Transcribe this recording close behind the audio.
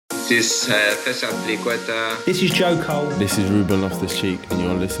This This is Joe Cole. This is Ruben Loftus-Cheek, and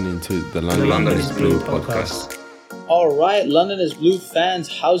you're listening to the London is Blue podcast. All right, London is Blue fans,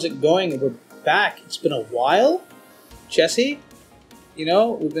 how's it going? We're back. It's been a while. Jesse, you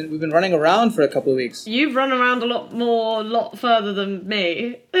know, we've been running around for a couple of weeks. You've run around a lot further than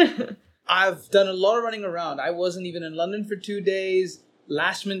me. I've done a lot of running around. I wasn't even in London for 2 days.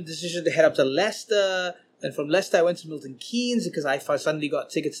 Last minute decision to head up to Leicester. Then from Leicester, I went to Milton Keynes because I suddenly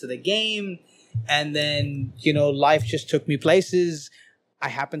got tickets to the game. And then, you know, life just took me places. I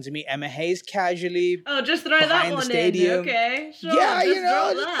happened to meet Emma Hayes casually. Oh, just throw that one in. Okay, sure. Yeah, just you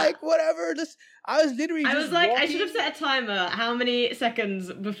know, just like whatever. I was literally I was like, walking. I should have set a timer. How many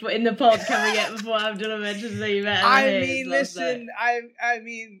seconds before in the pod can we get before Abdullah mentions that you met Emma Hayes? I mean, listen, I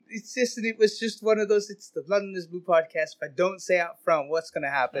mean, it was just one of those, it's the London is Blue podcast. If I don't say out front what's going to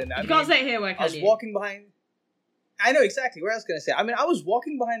happen. You can't say it here, where can you? I was walking behind. I know exactly where I was going to say. I mean, I was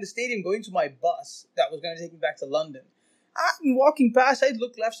walking behind the stadium going to my bus that was going to take me back to London. I'm walking past, I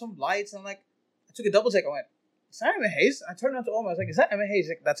looked left, some lights, and I'm like, I took a double take. I went, is that Emma Hayes? I turned around to Omar. I was like, is that Emma Hayes?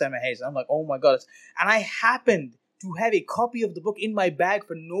 Like, that's Emma Hayes. And I'm like, oh my God. And I happened to have a copy of the book in my bag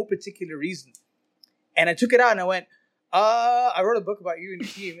for no particular reason. And I took it out and I went, I wrote a book about you and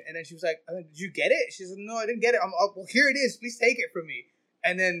your team. And then she was like, did you get it? She said, no, I didn't get it. Well, here it is. Please take it from me.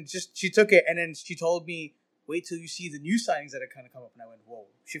 And then she took it and then she told me, wait till you see the new signings that are kind of come up. And I went, whoa,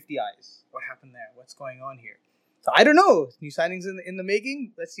 shifty eyes. What happened there? What's going on here? So I don't know. New signings in the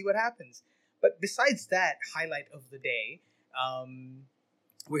making. Let's see what happens. But besides that highlight of the day,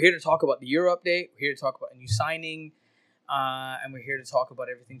 we're here to talk about the Euro update. We're here to talk about a new signing. And we're here to talk about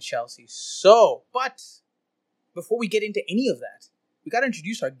everything Chelsea. But before we get into any of that, we got to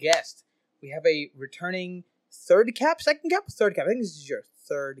introduce our guest. We have a returning second cap. I think this is your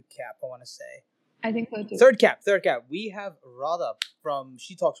third cap, I want to say. I think so too. Third cap. We have Radha from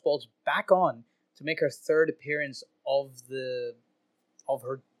She Talks Balls back on to make her third appearance of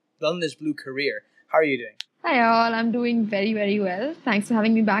her London is Blue career. How are you doing? Hi all, I'm doing very, very well. Thanks for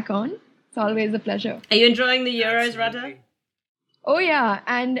having me back on. It's always a pleasure. Are you enjoying the Euros, Radha? Oh yeah,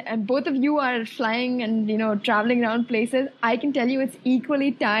 and both of you are flying and, you know, traveling around places. I can tell you it's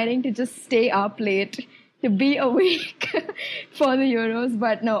equally tiring to just stay up late, to be awake for the Euros,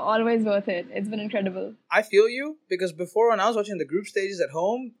 but no, always worth it. It's been incredible. I feel you, because before when I was watching the group stages at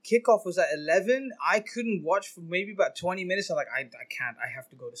home, kickoff was at 11. I couldn't watch for maybe about 20 minutes. I'm like, I can't. I have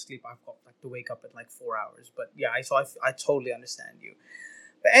to go to sleep. I've got to wake up at like 4 hours. But yeah, I totally understand you.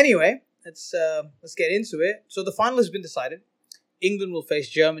 But anyway, let's get into it. So the final has been decided. England will face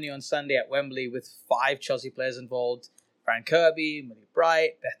Germany on Sunday at Wembley with 5 Chelsea players involved. Fran Kirby, Millie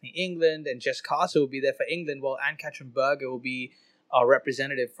Bright, Bethany England, and Jess Carter will be there for England, while Anne-Katrin Berger will be our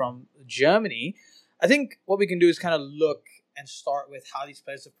representative from Germany. I think what we can do is kind of look and start with how these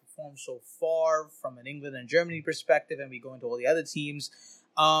players have performed so far from an England and Germany perspective, and we go into all the other teams.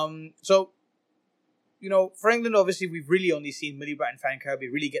 So, you know, for England, obviously, we've really only seen Millie Bright and Fran Kirby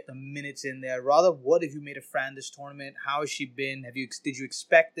really get the minutes in there. Rather, what have you made of Fran this tournament? How has she been? Did you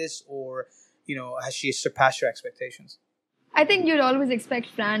expect this, or, you know, has she surpassed your expectations? I think you'd always expect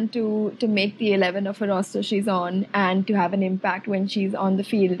Fran to make the 11 of a roster she's on and to have an impact when she's on the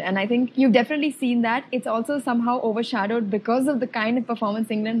field. And I think you've definitely seen that. It's also somehow overshadowed because of the kind of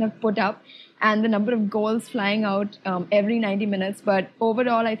performance England have put up and the number of goals flying out every 90 minutes. But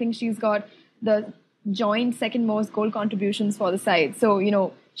overall, I think she's got the joint second most goal contributions for the side. So, you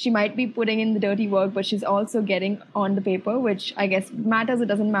know, she might be putting in the dirty work, but she's also getting on the paper, which I guess matters. It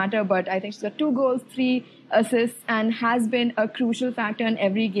doesn't matter, but I think she's got 2 goals, 3 assists, and has been a crucial factor in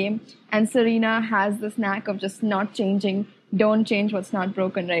every game. And Serena has this knack of just not changing. Don't change what's not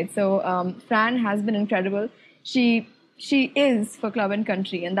broken, right? So Fran has been incredible. She is for club and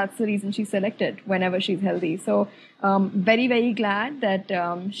country, and that's the reason she's selected whenever she's healthy. So very, very glad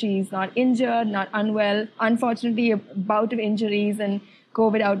that she's not injured, not unwell. Unfortunately, a bout of injuries and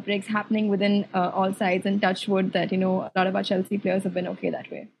COVID outbreaks happening within all sides, and touch wood that, you know, a lot of our Chelsea players have been okay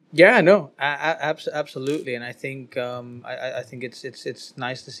that way. Yeah, no, absolutely, and I think I think it's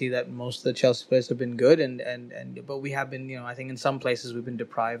nice to see that most of the Chelsea players have been good, but we have been, you know, I think in some places we've been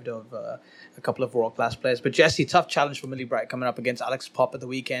deprived of a couple of world class players. But Jesse, tough challenge for Millie Bright coming up against Alex Popp at the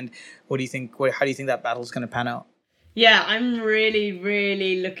weekend. What do you think? How do you think that battle is going to pan out? Yeah, I'm really,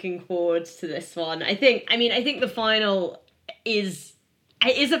 really looking forward to this one. I think the final is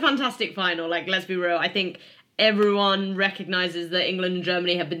a fantastic final. Like, let's be real. I think everyone recognises that England and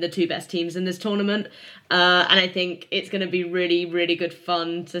Germany have been the 2 best teams in this tournament. And I think it's going to be really, really good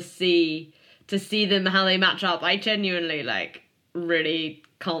fun to see them, how they match up. I genuinely, really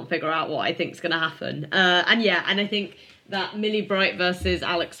can't figure out what I think is going to happen. And I think that Millie Bright versus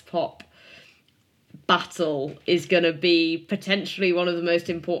Alex Pop battle is going to be potentially one of the most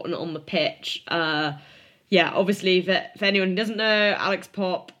important on the pitch. Obviously, if anyone who doesn't know, Alex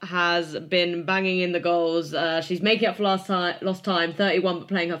Pop has been banging in the goals. She's making up for lost time, 31, but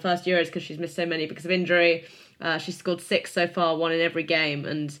playing her first Euros because she's missed so many because of injury. She's scored 6 so far, 1 in every game.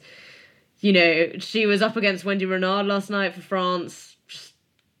 And, you know, she was up against Wendy Renard last night for France. Just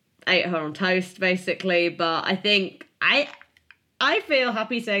ate her on toast, basically. But I think I feel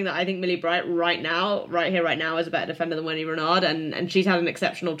happy saying that I think Millie Bright right now, is a better defender than Wendy Renard, and she's had an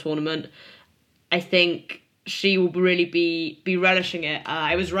exceptional tournament. I think she will really be relishing it.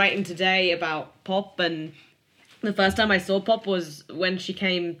 I was writing today about Pop, and the first time I saw Pop was when she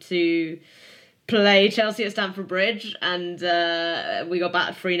came to play Chelsea at Stamford Bridge, and we got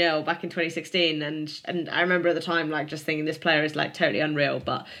back 3-0 back in 2016, and I remember at the time like just thinking this player is like totally unreal,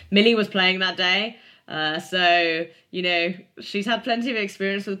 but Millie was playing that day. So, you know, she's had plenty of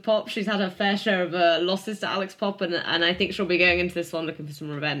experience with Pop. She's had her fair share of losses to Alex Pop, and I think she'll be going into this one looking for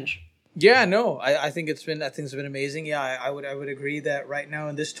some revenge. Yeah, no, I think it's been amazing. Yeah, I would agree that right now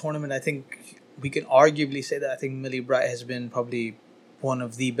in this tournament, I think we can arguably say that I think Millie Bright has been probably one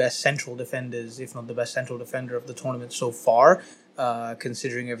of the best central defenders, if not the best central defender of the tournament so far.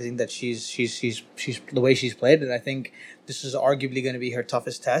 Considering everything that she's the way she's played, and I think this is arguably going to be her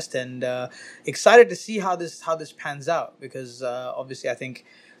toughest test, and excited to see how this pans out, because obviously I think,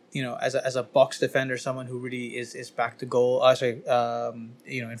 you know, as a box defender, someone who really is back to goal.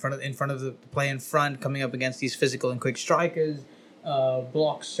 You know, in front of the play in front, coming up against these physical and quick strikers.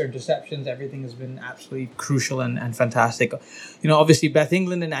 Blocks or deceptions, everything has been absolutely crucial and fantastic. You know, obviously Beth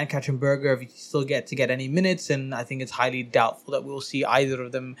England and Ann-Katrin Berger have still get any minutes, and I think it's highly doubtful that we'll see either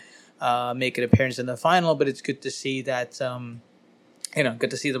of them make an appearance in the final, but it's good to see that good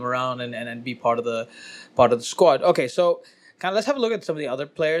to see them around and be part of the squad. Okay, so let's have a look at some of the other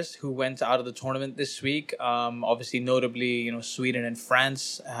players who went out of the tournament this week. Obviously, notably, you know, Sweden and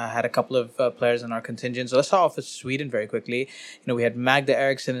France had a couple of players in our contingent. So let's start off with Sweden very quickly. You know, we had Magda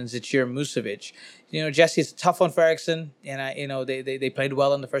Eriksson and Zecir Musovic. You know, Jesse, it's a tough one for Eriksson, and they played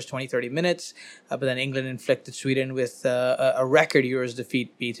well in the first 20-30 minutes, but then England inflicted Sweden with a record Euros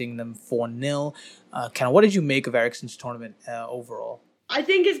defeat, beating them 4-0. What did you make of Eriksson's tournament overall? I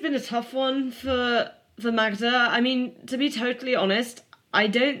think it's been a tough one for Magda. I mean, to be totally honest, I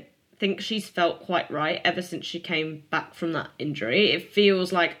don't think she's felt quite right ever since she came back from that injury. It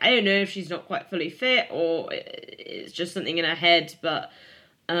feels like, I don't know if she's not quite fully fit or it's just something in her head, but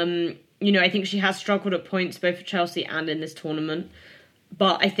you know, I think she has struggled at points both for Chelsea and in this tournament.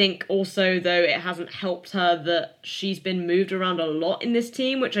 But I think also, though, it hasn't helped her that she's been moved around a lot in this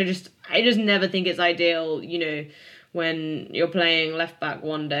team, which I just never think is ideal, you know, when you're playing left back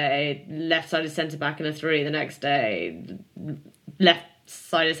one day, left-sided centre-back in a 3 the next day,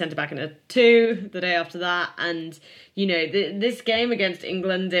 left-sided centre-back in a 2 the day after that. And, you know, this game against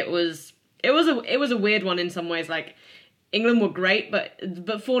England, it was a weird one in some ways. Like, England were great, but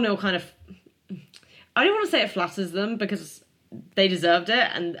 4-0 kind of, I don't want to say it flatters them because they deserved it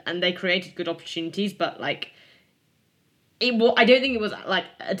and they created good opportunities, but like, I don't think it was like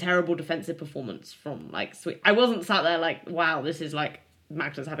a terrible defensive performance from like Sweden. I wasn't sat there like, wow, this is like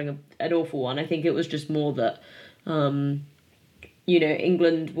Magda's having an awful one. I think it was just more that, you know,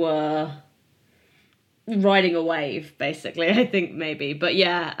 England were riding a wave, basically, I think maybe. But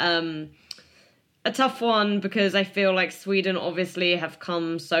yeah, a tough one because I feel like Sweden obviously have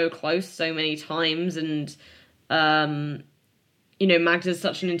come so close so many times, and you know, Magda's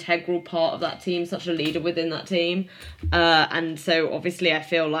such an integral part of that team, such a leader within that team. And so obviously I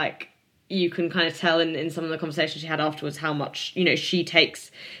feel like you can kind of tell in some of the conversations she had afterwards how much, you know, she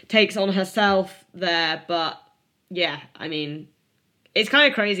takes on herself there. But yeah, I mean, it's kind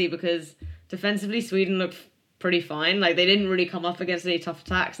of crazy because defensively Sweden looked pretty fine. Like, they didn't really come up against any tough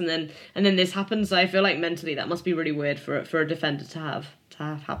attacks, and then this happened. So I feel like mentally that must be really weird for a defender to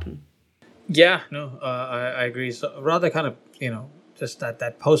have happen. Yeah, no, I agree. So rather kind of, you know, just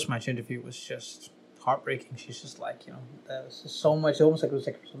that post-match interview was just heartbreaking. She's just like, you know, there was just so much, almost like it was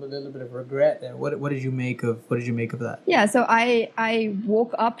like a little bit of regret there. What did you make of that? Yeah, so I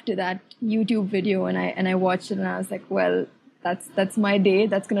woke up to that YouTube video and I watched it and I was like, well, that's my day.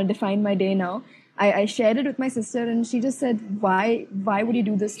 That's gonna define my day now. I shared it with my sister and she just said, why would you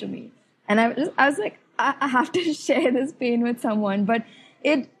do this to me? And I was like, I have to share this pain with someone. But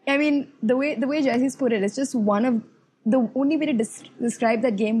I mean, the way Jesse's put it, it's just the only way to describe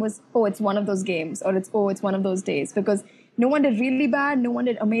that game was, it's one of those games, or it's one of those days, because no one did really bad, no one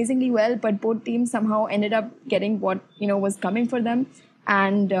did amazingly well, but both teams somehow ended up getting what, you know, was coming for them.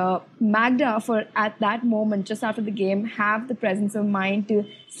 And Magda, for at that moment, just after the game, have the presence of mind to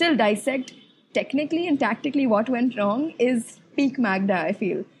still dissect technically and tactically what went wrong is peak Magda, I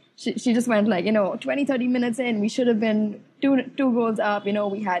feel. She just went like, 20, 30 minutes in, we should have been two goals up.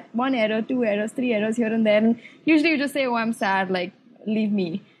 We had 1 error, 2 errors, 3 errors here and there. And usually you just say, oh, I'm sad, like, leave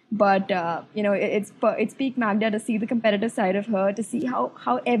me. But, it's peak Magda to see the competitive side of her, to see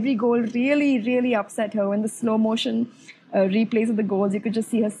how every goal really, really upset her. In the slow motion replays of the goals, you could just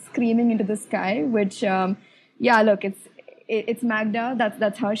see her screaming into the sky, which, look, it's Magda.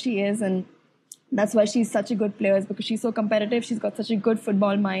 That's how she is. And that's why she's such a good player, is because she's so competitive. She's got such a good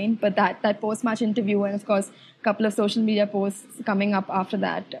football mind. But that post-match interview and, of course, a couple of social media posts coming up after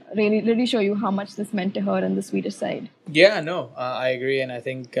that really, really show you how much this meant to her and the Swedish side. Yeah, no, I agree. And I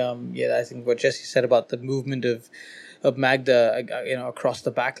think, I think what Jesse said about the movement of Magda, across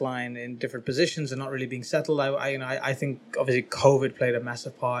the back line in different positions and not really being settled. I think obviously COVID played a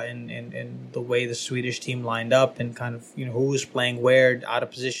massive part in the way the Swedish team lined up and kind of, who was playing where, out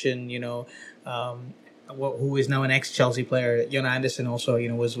of position, who is now an ex-Chelsea player. Jon Anderson also,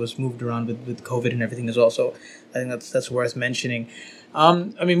 was moved around with COVID and everything as well. So I think that's worth mentioning.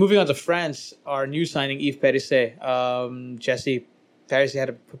 Moving on to France, our new signing, Yves Perisset. Jesse, Paris had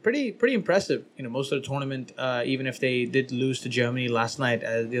a pretty impressive, most of the tournament, even if they did lose to Germany last night,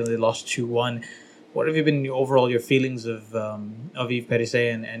 they lost 2-1. What have been overall your feelings of Yves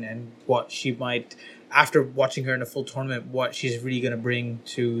Perisset and what she might, after watching her in a full tournament, what she's really going to bring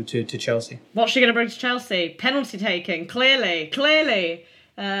to Chelsea? What's she going to bring to Chelsea? Penalty taking, clearly.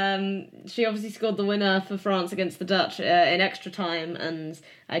 She obviously scored the winner for France against the Dutch in extra time, and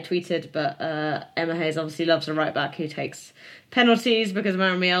I tweeted, but Emma Hayes obviously loves a right back who takes penalties, because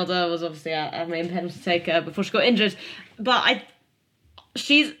Maren Mjelde was obviously our main penalty taker before she got injured. But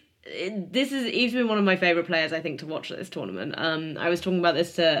Yves been one of my favourite players, I think, to watch at this tournament. I was talking about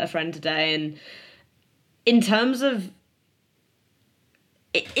this to a friend today, and in terms of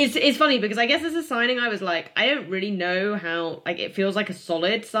it's funny because I guess as a signing I was like, I don't really know how, like, it feels like a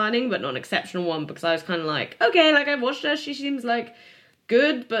solid signing but not an exceptional one, because I was kind of like, okay, like, I've watched her, she seems like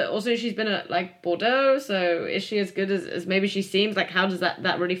good, but also she's been at like Bordeaux, so is she as good as maybe she seems? Like, how does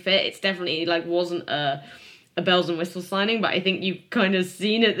that really fit? It's definitely like wasn't a bells and whistles signing, but I think you've kind of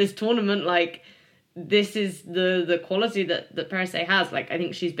seen at this tournament, like, this is the quality that Perisset has. Like, I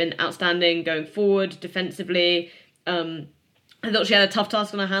think she's been outstanding going forward defensively. I thought she had a tough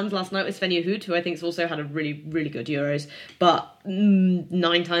task on her hands last night with Svenja Hud, who I think has also had a really, really good Euros. But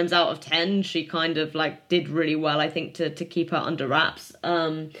 9 times out of 10, she kind of like did really well, I think, to keep her under wraps.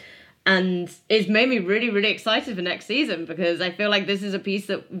 And it's made me really, really excited for next season, because I feel like this is a piece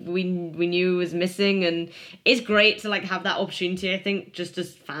that we knew was missing, and it's great to like have that opportunity, I think, just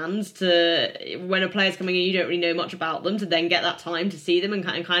as fans, to, when a player's coming in, you don't really know much about them, to then get that time to see them and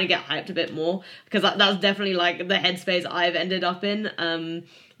kind of get hyped a bit more, because that's definitely like the headspace I've ended up in.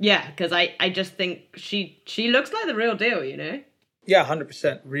 Because I just think she looks like the real deal, Yeah,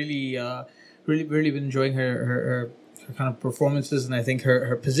 100%. Really been enjoying her kind of performances, and I think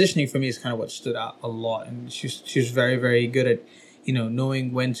her positioning for me is kind of what stood out a lot. And she's very, very good at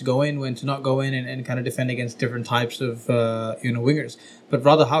knowing when to go in, when to not go in, and kind of defend against different types of wingers. But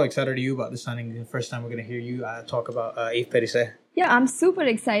rather, how excited are you about this signing? The first time we're going to hear you talk about Yves Perisset. Yeah, I'm super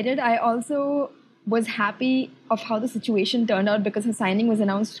excited. I also was happy of how the situation turned out, because her signing was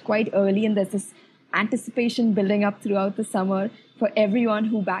announced quite early, and there's this anticipation building up throughout the summer for everyone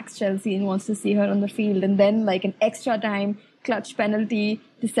who backs Chelsea and wants to see her on the field. And then, like, an extra time clutch penalty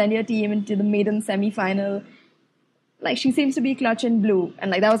to send your team into the maiden semi-final. Like, she seems to be clutch in blue,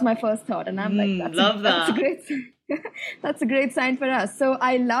 and like that was my first thought. And I'm like, that's a great that's a great sign for us. So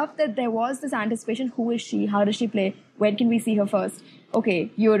I love that there was this anticipation. Who is she? How does she play? When can we see her first?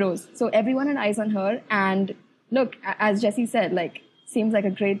 Okay, Euros. So everyone had eyes on her, and look, as Jesse said, like, seems like a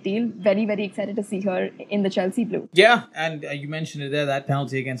great deal. Very, very excited to see her in the Chelsea blue. Yeah, and you mentioned it there. That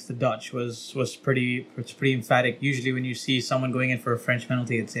penalty against the Dutch was pretty emphatic. Usually, when you see someone going in for a French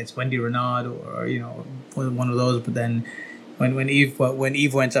penalty, it's Wendy Renard or one of those. But then when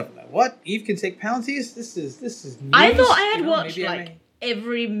Yves went up, like, what? Yves can take penalties? This is news. I thought I had watched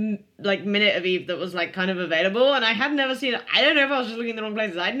every minute of Yves that was like kind of available, and I had never seen it. I don't know if I was just looking in the wrong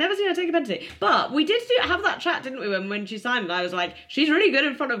places. I'd never seen her take a penalty, but we did have that chat, didn't we, when she signed, and I was like, she's really good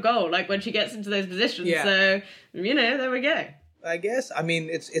in front of goal, like when she gets into those positions. Yeah. So there we go. I guess,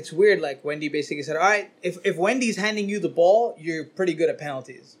 it's weird, like Wendy basically said, all right, if Wendy's handing you the ball, you're pretty good at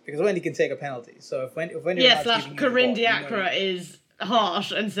penalties, because Wendy can take a penalty. So if Wendy Corinne Diacre is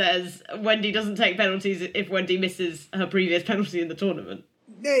harsh and says Wendy doesn't take penalties if Wendy misses her previous penalty in the tournament.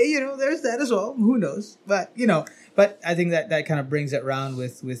 there's that as well. Who knows? But but I think that kind of brings it around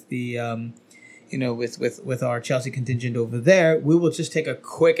with the with our Chelsea contingent over there. We will just take a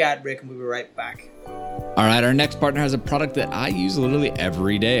quick ad break and we'll be right back. All right, our next partner has a product that I use literally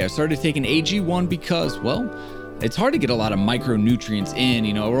every day. I started taking AG1 because, well, it's hard to get a lot of micronutrients in.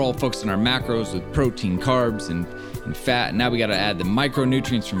 We're all focused on our macros with protein, carbs, and fat. And now we got to add the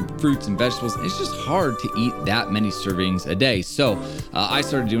micronutrients from fruits and vegetables. It's just hard to eat that many servings a day. So I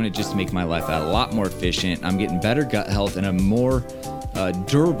started doing it just to make my life a lot more efficient. I'm getting better gut health and a more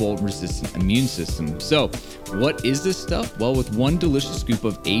durable, resistant immune system. So what is this stuff? Well, with one delicious scoop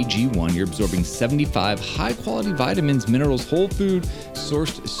of AG1, you're absorbing 75 high-quality vitamins, minerals, whole food,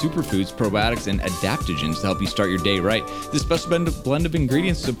 sourced superfoods, probiotics, and adaptogens to help you start your day right. This special blend of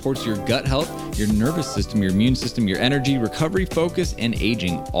ingredients supports your gut health, your nervous system, your immune system, your energy, recovery, focus, and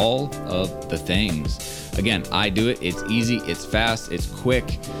aging, all of the things. Again, I do it. It's easy, it's fast, it's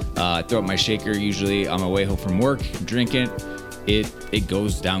quick. I throw up my shaker usually on my way home from work, drink it. It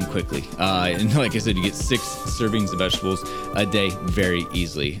goes down quickly. And like I said, you get 6 servings of vegetables a day very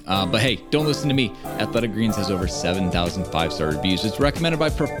easily. But hey, don't listen to me. Athletic Greens has over 7,000 5-star reviews. It's recommended by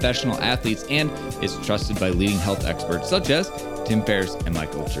professional athletes and it's trusted by leading health experts such as Tim Ferriss and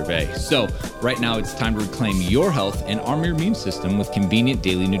Michael Gervais. So right now it's time to reclaim your health and arm your immune system with convenient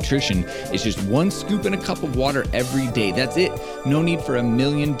daily nutrition. It's just 1 scoop in a cup of water every day. That's it. No need for a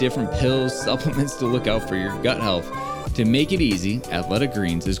million different pills, supplements to look out for your gut health. To make it easy, Athletic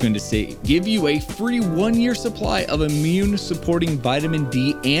Greens is going to give you a free 1-year supply of immune-supporting vitamin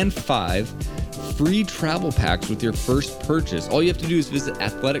D and 5 free travel packs with your first purchase. All you have to do is visit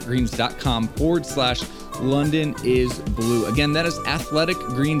athleticgreens.com/LondonIsBlue. Again, that is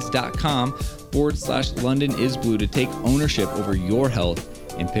athleticgreens.com/LondonIsBlue to take ownership over your health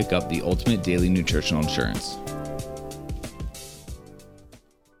and pick up the ultimate daily nutritional insurance.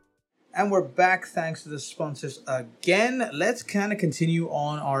 And we're back thanks to the sponsors again. Let's kind of continue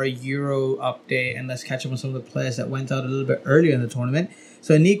on our Euro update and let's catch up on some of the players that went out a little bit earlier in the tournament.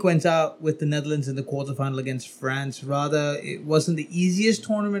 So Aniek went out with the Netherlands in the quarterfinal against France. Rather, it wasn't the easiest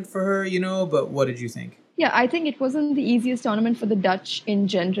tournament for her, but what did you think? Yeah, I think it wasn't the easiest tournament for the Dutch in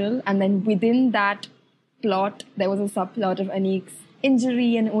general. And then within that plot, there was a subplot of Aniek's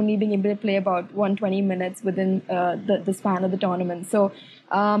injury and only being able to play about 120 minutes within the span of the tournament. So,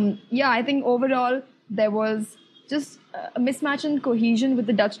 I think overall there was just a mismatch in cohesion with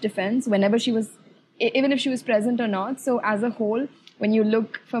the Dutch defense whenever she was, even if she was present or not. So as a whole, when you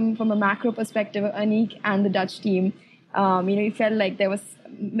look from a macro perspective, Aniek and the Dutch team, you felt like there was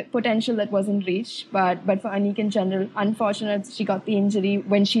potential that wasn't reached. But for Aniek in general, unfortunate she got the injury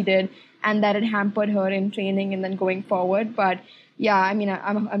when she did, and that it hampered her in training and then going forward. But yeah,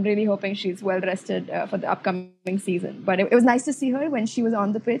 I'm really hoping she's well rested for the upcoming season. But it was nice to see her when she was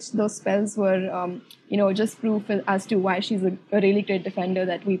on the pitch. Those spells were, just proof as to why she's a really great defender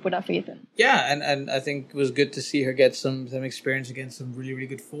that we put our faith in. Yeah, and I think it was good to see her get some experience against some really, really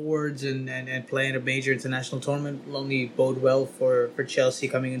good forwards and play in a major international tournament. Will only bode well for Chelsea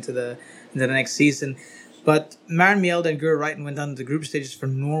coming into the next season. But Maren Mjelde and Guro Reiten went down to the group stages for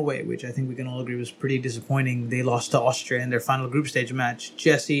Norway, which I think we can all agree was pretty disappointing. They lost to Austria in their final group stage match.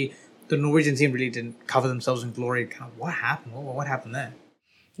 Jesse, the Norwegian team really didn't cover themselves in glory. Kind of, what happened? What happened there?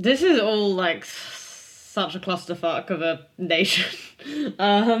 This is all like such a clusterfuck of a nation.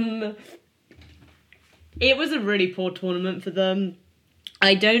 It was a really poor tournament for them.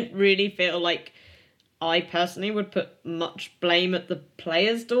 I don't really feel like I personally would put much blame at the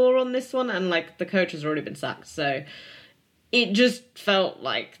players' door on this one, and like the coach has already been sacked, so it just felt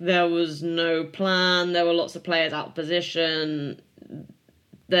like there was no plan. There were lots of players out of position.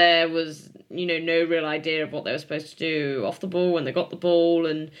 There was, no real idea of what they were supposed to do off the ball when they got the ball,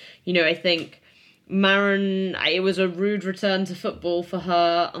 and I think Maren, it was a rude return to football for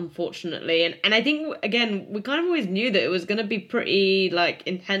her, unfortunately. And I think, again, we kind of always knew that it was going to be pretty,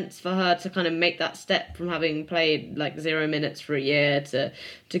 intense for her to kind of make that step from having played, 0 minutes for a year to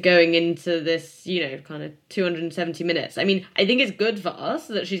going into this, kind of 270 minutes. I mean, I think it's good for us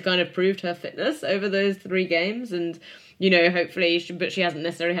that she's kind of proved her fitness over those 3 games and, hopefully, but she hasn't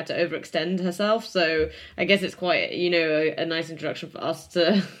necessarily had to overextend herself. So I guess it's quite, a nice introduction for us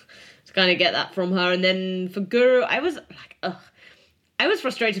to kind of get that from her. And then for Guro, I was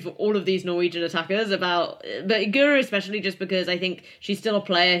frustrated for all of these Norwegian attackers but Guro especially, just because I think she's still a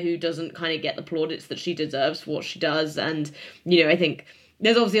player who doesn't kind of get the plaudits that she deserves for what she does. And, I think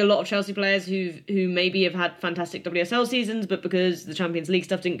there's obviously a lot of Chelsea players who maybe have had fantastic WSL seasons, but because the Champions League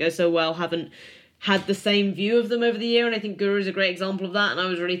stuff didn't go so well, haven't had the same view of them over the year. And I think Guro is a great example of that. And I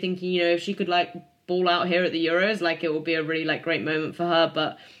was really thinking, if she could ball out here at the Euros. Like, it will be a really like great moment for her.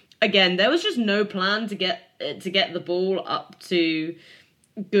 But again, there was just no plan to get the ball up to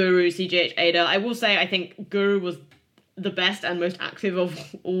Guru, CGH, Ada. I will say, I think Guru was the best and most active of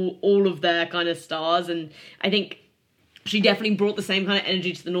all of their kind of stars, and I think she definitely brought the same kind of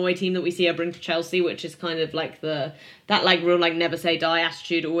energy to the Norway team that we see her bring to Chelsea, which is kind of like that like real like never say die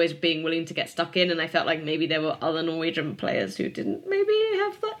attitude, always being willing to get stuck in. And I felt like maybe there were other Norwegian players who didn't maybe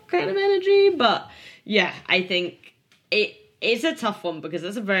have that kind of energy. But yeah, I think it's a tough one because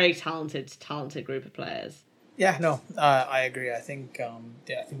it's a very talented group of players. Yeah, no, I agree. I think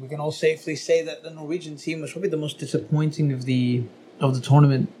we can all safely say that the Norwegian team was probably the most disappointing of the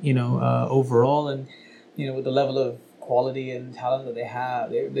tournament, overall, and with the level of quality and talent that they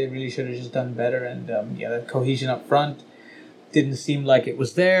have, they really should have just done better. And the cohesion up front didn't seem like it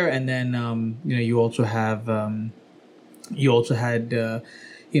was there. And then you also had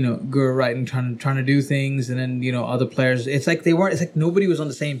Guru right and trying to do things, and then other players. It's like nobody was on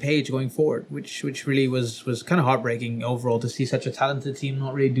the same page going forward, which really was kind of heartbreaking overall to see such a talented team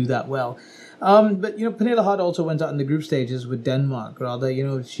not really do that well. But Pernille Harder also went out in the group stages with Denmark. Rather,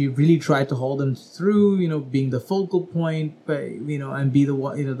 she really tried to hold them through. Being the focal point, but and be the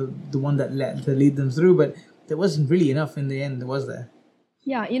one, the one that lead them through. But there wasn't really enough in the end, was there?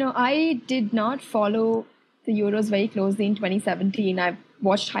 Yeah, I did not follow the Euros very closely in 2017. I've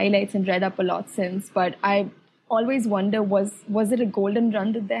watched highlights and read up a lot since, but I always wonder, was it a golden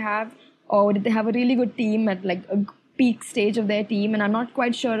run that they have, or did they have a really good team at like a peak stage of their team? And I'm not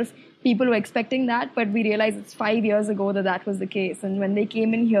quite sure if people were expecting that, but we realized it's 5 years ago that was the case. And when they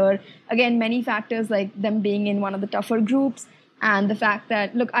came in here, again, many factors like them being in one of the tougher groups, and the fact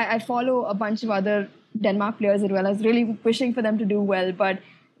that, look, I follow a bunch of other Denmark players as well. I was really wishing for them to do well, but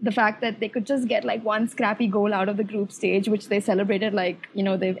the fact that they could just get like one scrappy goal out of the group stage, which they celebrated like,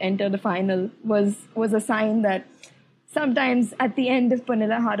 they've entered the final, was a sign that sometimes at the end of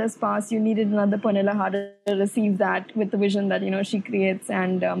Pernille Harder's pass, you needed another Pernille Harder to receive that with the vision that, she creates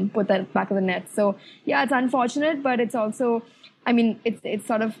and put that back of the net. So yeah, it's unfortunate, but it's also, it's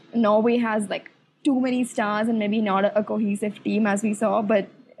sort of, Norway has like too many stars and maybe not a cohesive team as we saw, but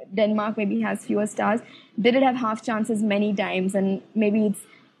Denmark maybe has fewer stars. They did have half chances many times, and maybe it's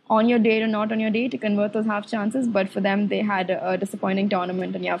on your day or not on your day to convert those half chances. But for them, they had a disappointing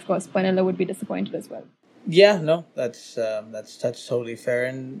tournament. And yeah, of course, Pernille would be disappointed as well. Yeah, no, that's totally fair.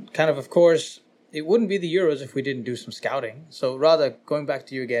 And kind of course, it wouldn't be the Euros if we didn't do some scouting. So rather, going back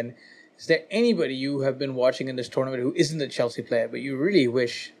to you again, is there anybody you have been watching in this tournament who isn't a Chelsea player, but you really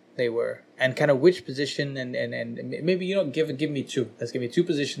wish they were? And kind of which position, and maybe, give me two. Let's give me two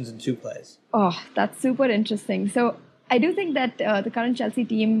positions and two players. Oh, that's super interesting. So I do think that the current Chelsea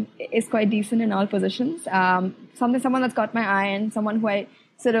team is quite decent in all positions. Someone that's got my eye, and someone who I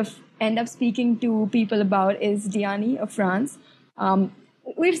sort of end up speaking to people about is Diani of France.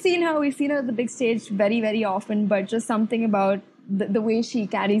 We've seen her at the big stage very, very often, but just something about the way she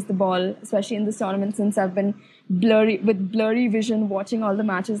carries the ball, especially in this tournament, since I've been blurry vision watching all the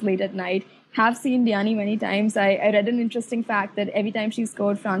matches late at night. Have seen Diani many times. I read an interesting fact that every time she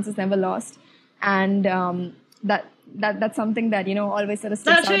scored, France has never lost. And that's something that, always sort of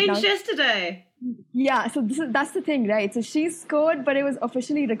sticks out. That changed yesterday. Yeah, so that's the thing, right? So she scored, but it was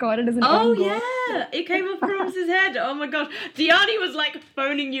officially recorded as an own goal. Oh, yeah. It came off Rams's head. Oh, my gosh. Diani was, like,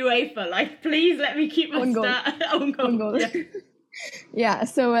 phoning UEFA. Like, please let me keep my own goal. Yeah. Yeah,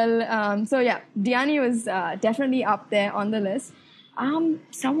 so, Diani was definitely up there on the list.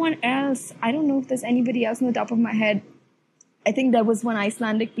 Someone else, I don't know if there's anybody else on the top of my head. I think there was one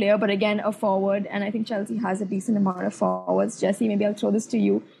Icelandic player, but again, a forward. And I think Chelsea has a decent amount of forwards. Jesse, maybe I'll throw this to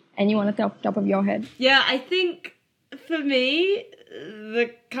you. Anyone at the top of your head? Yeah, I think for me,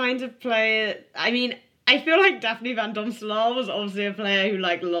 the kind of player... I feel like Daphne Van Domselaar was obviously a player who,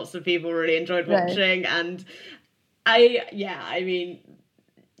 like, lots of people really enjoyed watching. Right. And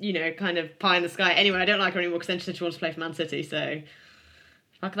kind of pie in the sky. Anyway, I don't like her anymore because then she said she wants to play for Man City, so...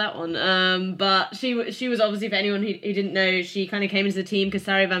 Fuck that one. But she was obviously, for anyone who didn't know, she kind of came into the team.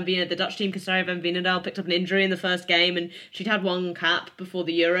 Kasaria van Veenendaal, the Dutch team, Kasaria van Veenendaal picked up an injury in the first game, and she'd had one cap before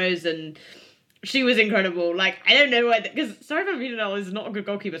the Euros, and she was incredible. Like, I don't know where, because Kasaria van Veenendaal is not a good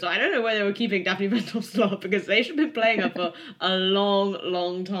goalkeeper, so I don't know where they were keeping Daphne Van Domselaar, because they should have been playing her for a long,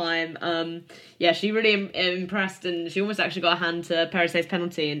 long time. She really impressed, and she almost actually got a hand to Perisse's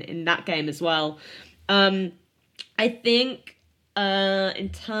penalty in that game as well. I think... in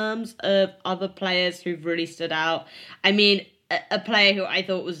terms of other players who've really stood out, a player who I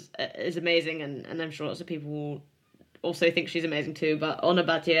thought is amazing, and I'm sure lots of people will also think she's amazing too, but Ona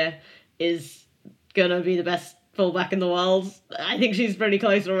Batlle is gonna be the best fullback in the world. I think she's pretty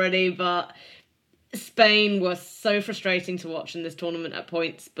close already, but Spain were so frustrating to watch in this tournament at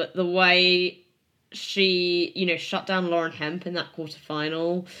points, but the way she, shut down Lauren Hemp in that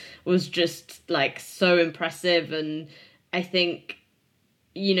quarterfinal was just like so impressive. And I think,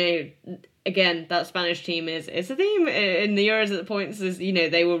 again, that Spanish team is a theme in the Euros at the points. Is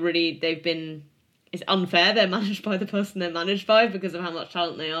it's unfair they're managed by the person they're managed by because of how much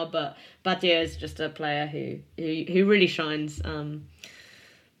talent they are. But Badia is just a player who really shines.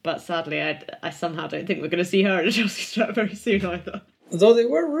 But sadly, I somehow don't think we're going to see her at a Chelsea start very soon either. Though there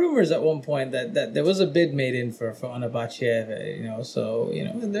were rumors at one point that there was a bid made in for Anna Batsheva, so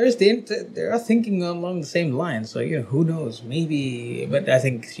they are thinking along the same lines. So who knows? Maybe, but I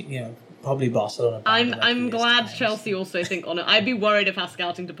think probably Barcelona. I'm glad Chelsea also think on it. I'd be worried if our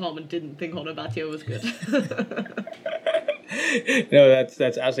scouting department didn't think Anna Batsheva was good. No, that's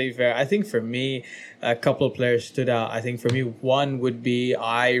absolutely fair. I think for me, a couple of players stood out. I think for me, one would be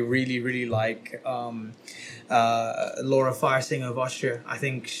I really like Laura Firesinger of Austria. I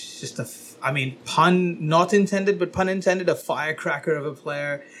think she's just pun not intended, but pun intended, a firecracker of a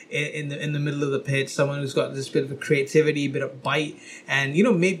player in the middle of the pitch. Someone who's got this bit of a creativity, bit of bite, and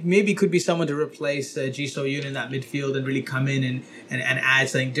maybe could be someone to replace Ji So-yoon in that midfield and really come in and add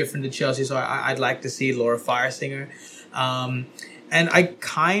something different to Chelsea. So I'd like to see Laura Firesinger. And I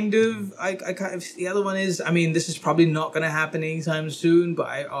kind of the other one is, this is probably not going to happen anytime soon, but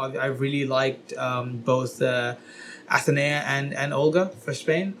I really liked both Athenea and Olga for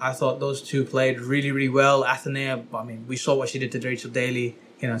Spain. I thought those two played really, really well. Athenea, we saw what she did to Rachel Daly,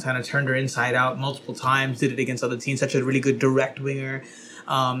 kind of turned her inside out multiple times, did it against other teams, such a really good direct winger.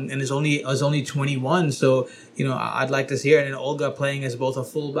 And is only 21, so I'd like to see her. And Olga playing as both a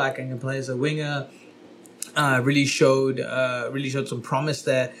fullback and can play as a winger. Really showed some promise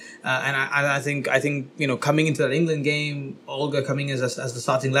there, and I think coming into that England game, Olga coming as the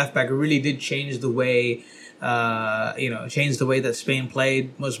starting left back really did change the way that Spain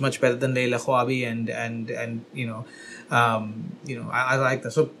played. Was much better than Leila Khouabi, and I like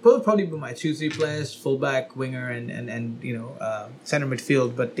that. So probably be my 2-3 players: fullback, winger, and center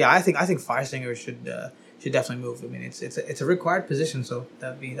midfield. But yeah, I think Firesinger should definitely move. It's a required position, so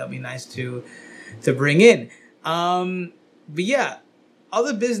that'd be nice to bring in. But yeah,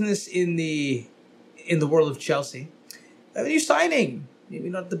 other business in the world of Chelsea. A new signing. Maybe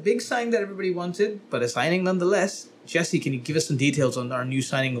not the big signing that everybody wanted, but a signing nonetheless. Jesse, can you give us some details on our new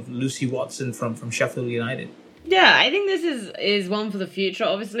signing of Lucy Watson from Sheffield United? Yeah, I think this is one for the future,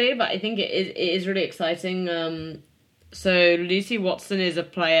 obviously, but I think it is really exciting. So Lucy Watson is a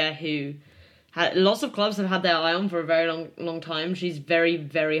player who lots of clubs have had their eye on for a very long time. She's very,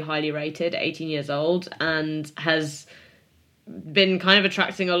 very highly rated, 18 years old, and has been kind of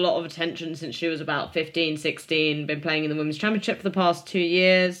attracting a lot of attention since she was about 15, 16, been playing in the Women's Championship for the past 2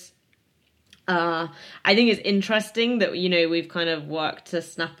 years. I think it's interesting that, we've kind of worked to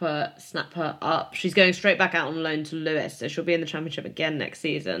snap her up. She's going straight back out on loan to Lewes, so she'll be in the Championship again next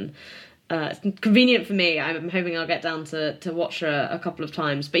season. It's convenient for me. I'm hoping I'll get down to watch her a couple of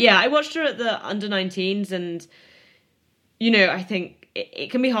times. But yeah, I watched her at the under-19s, and I think it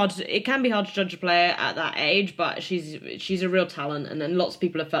can be hard to judge a player at that age, but she's a real talent, and then lots of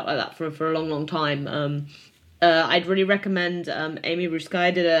people have felt like that for a long time. I'd really recommend Amy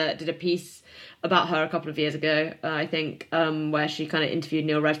Ruskay did a piece about her a couple of years ago, I think, where she kind of interviewed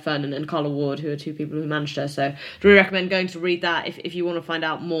Neil Redfern and Carla Ward, who are two people who managed her. So I'd really recommend going to read that if you want to find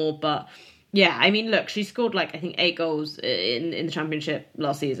out more. But yeah, look, she scored 8 goals in the Championship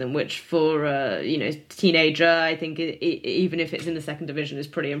last season, which for teenager, I think even if it's in the second division, is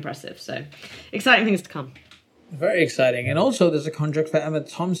pretty impressive. So exciting things to come. Very exciting. And also there's a contract for Emma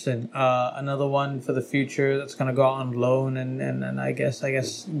Thompson, another one for the future that's going to go out on loan and I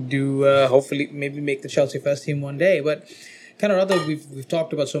guess do hopefully maybe make the Chelsea first team one day. But kind of other, we've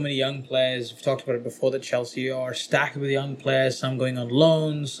talked about so many young players. We've talked about it before that Chelsea are stacked with young players, some going on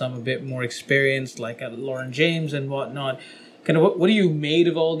loans, some a bit more experienced like Lauren James and whatnot. Kind of what are you made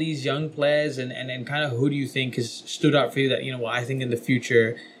of all these young players and kind of who do you think has stood out for you that, I think in the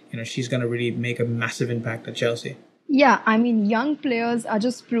future, she's going to really make a massive impact at Chelsea? Yeah, young players are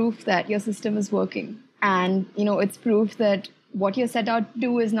just proof that your system is working. And, it's proof that what you're set out to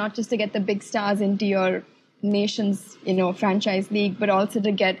do is not just to get the big stars into your nation's, franchise league, but also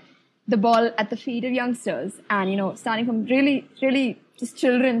to get the ball at the feet of youngsters. And, starting from really, really just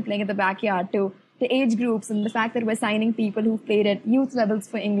children playing at the backyard to the age groups, and the fact that we're signing people who played at youth levels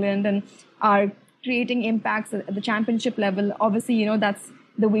for England and are creating impacts at the championship level. Obviously, that's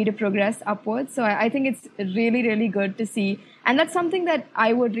the way to progress upwards. So I think it's really, really good to see. And that's something that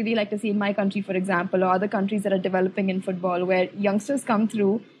I would really like to see in my country, for example, or other countries that are developing in football, where youngsters come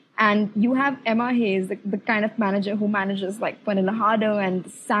through And you have Emma Hayes, the kind of manager who manages like Pernilla Harder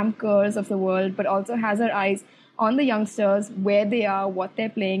and Sam Kerrs of the world, but also has her eyes on the youngsters, where they are, what they're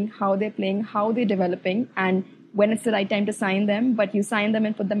playing, how they're developing, and when it's the right time to sign them. But you sign them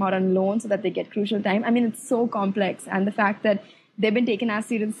and put them out on loan so that they get crucial time. I mean, it's so complex. And the fact that they've been taken as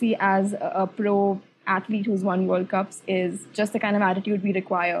seriously as a pro athlete who's won World Cups is just the kind of attitude we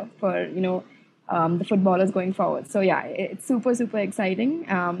require for, the footballers going forward. So yeah, it's super, super exciting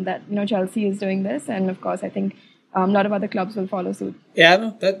that, Chelsea is doing this. And of course, I think a lot of other clubs will follow suit. Yeah,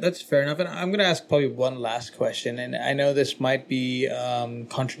 no, that's fair enough. And I'm going to ask probably one last question. And I know this might be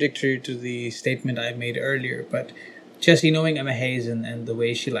contradictory to the statement I made earlier, but Chelsea, knowing Emma Hayes and the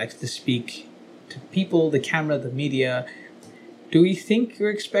way she likes to speak to people, the camera, the media, do we think you're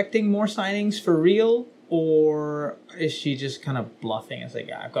expecting more signings for real? Or is she just kind of bluffing? It's like,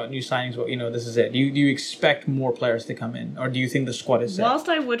 yeah, I've got new signings, but this is it. Do you expect more players to come in? Or do you think the squad is set? Whilst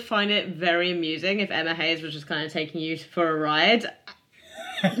I would find it very amusing if Emma Hayes was just kind of taking you for a ride,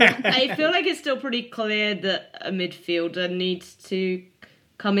 I feel like it's still pretty clear that a midfielder needs to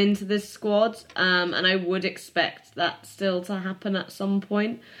come into this squad. And I would expect that still to happen at some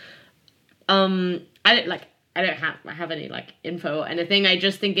point. I don't have any info or anything. I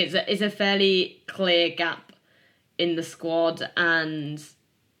just think it's a fairly clear gap in the squad, and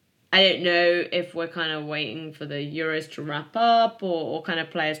I don't know if we're kind of waiting for the Euros to wrap up or kind of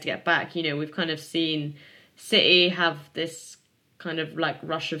players to get back. We've kind of seen City have this kind of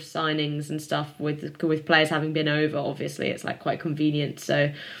rush of signings and stuff with players having been over. Obviously, it's quite convenient.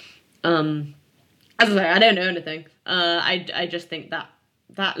 So, as I say, I don't know anything. I just think that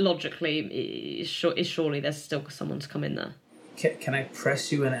logically is surely there's still someone to come in there. Can I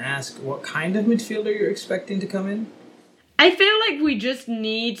press you and ask what kind of midfielder you're expecting to come in? I feel like we just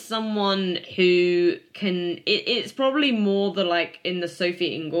need someone who can. It's probably more in the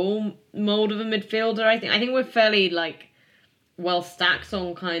Sophie Ingle mold of a midfielder. I think we're fairly well stacked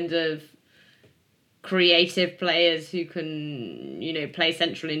on kind of creative players who can, play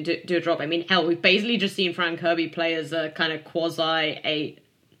central and do a drop. I mean, hell, we've basically just seen Fran Kirby play as a kind of quasi-8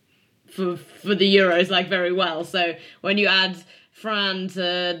 for the Euros, very well. So when you add Fran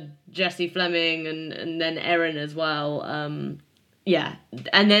to Jessie Fleming and then Erin as well, yeah.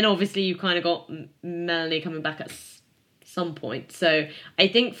 And then obviously you kind of got Melanie coming back at some point. So I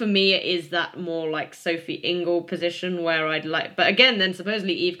think for me it is that more Sophie Ingle position where I'd but again, then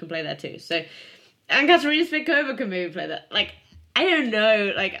supposedly Eve can play there too. So, and Katarina Svitkova can maybe play that. I don't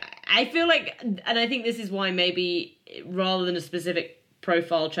know. I feel and I think this is why maybe rather than a specific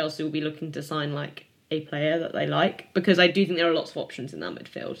profile, Chelsea will be looking to sign a player that they like, because I do think there are lots of options in that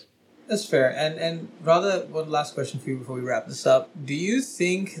midfield. That's fair. And rather, one last question for you before we wrap this up. Do you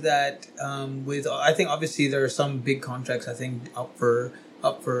think that I think obviously there are some big contracts I think up for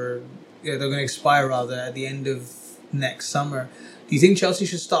they're going to expire rather at the end of next summer. Do you think Chelsea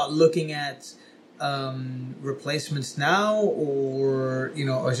should start looking at replacements now, or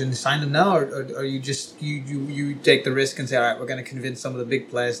should they sign them now, or you just you take the risk and say, all right, we're going to convince some of the big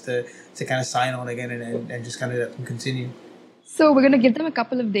players to kind of sign on again and just kind of let them continue? So we're going to give them a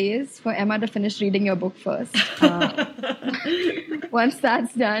couple of days for Emma to finish reading your book first. Once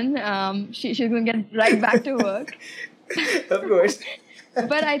that's done, she's going to get right back to work. Of course.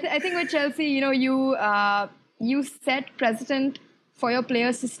 But I think with Chelsea, you set precedent for your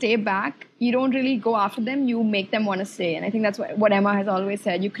players to stay back. You don't really go after them. You make them want to stay. And I think that's what Emma has always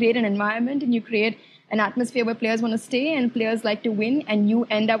said. You create an environment and you create an atmosphere where players want to stay and players like to win, and you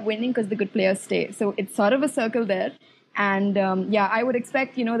end up winning because the good players stay. So it's sort of a circle there. And I would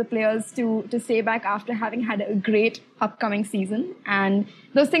expect, the players to stay back after having had a great upcoming season. And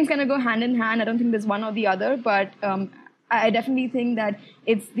those things kind of go hand in hand. I don't think there's one or the other, but I definitely think that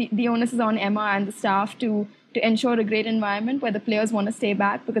it's the onus is on Emma and the staff to ensure a great environment where the players want to stay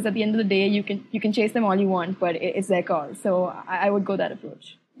back, because at the end of the day, you can chase them all you want, but it's their call. So I would go that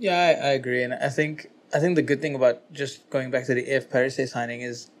approach. Yeah, I agree. And I think the good thing about just going back to the Eve Perisset signing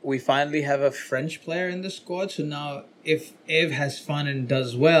is we finally have a French player in the squad. So now if Eve has fun and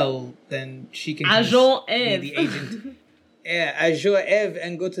does well, then she can be the agent. Yeah, Agent Eve,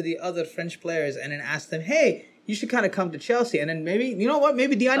 and go to the other French players and then ask them, hey, you should kind of come to Chelsea. And then maybe, you know what,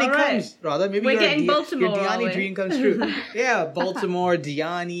 maybe Diani comes, rather. Maybe we're getting Baltimore, your Diani dream comes true. Yeah, Baltimore,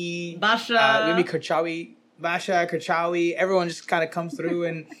 Diani, Basha, maybe Kerchawi, everyone just kind of comes through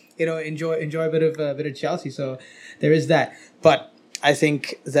and, enjoy a bit of Chelsea. So there is that. But I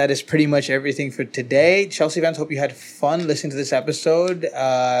think that is pretty much everything for today. Chelsea fans, hope you had fun listening to this episode.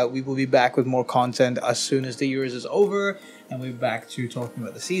 We will be back with more content as soon as the Euros is over. And we're back to talking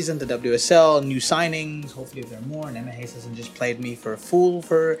about the season, the WSL, new signings. Hopefully, if there are more. And Emma Hayes hasn't just played me for a fool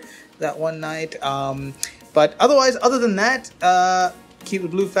for that one night. But otherwise, other than that, keep the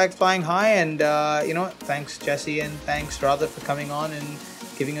blue flag flying high. And, thanks, Jesse, and thanks, Radha, for coming on and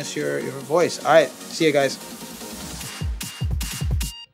giving us your voice. All right. See you guys.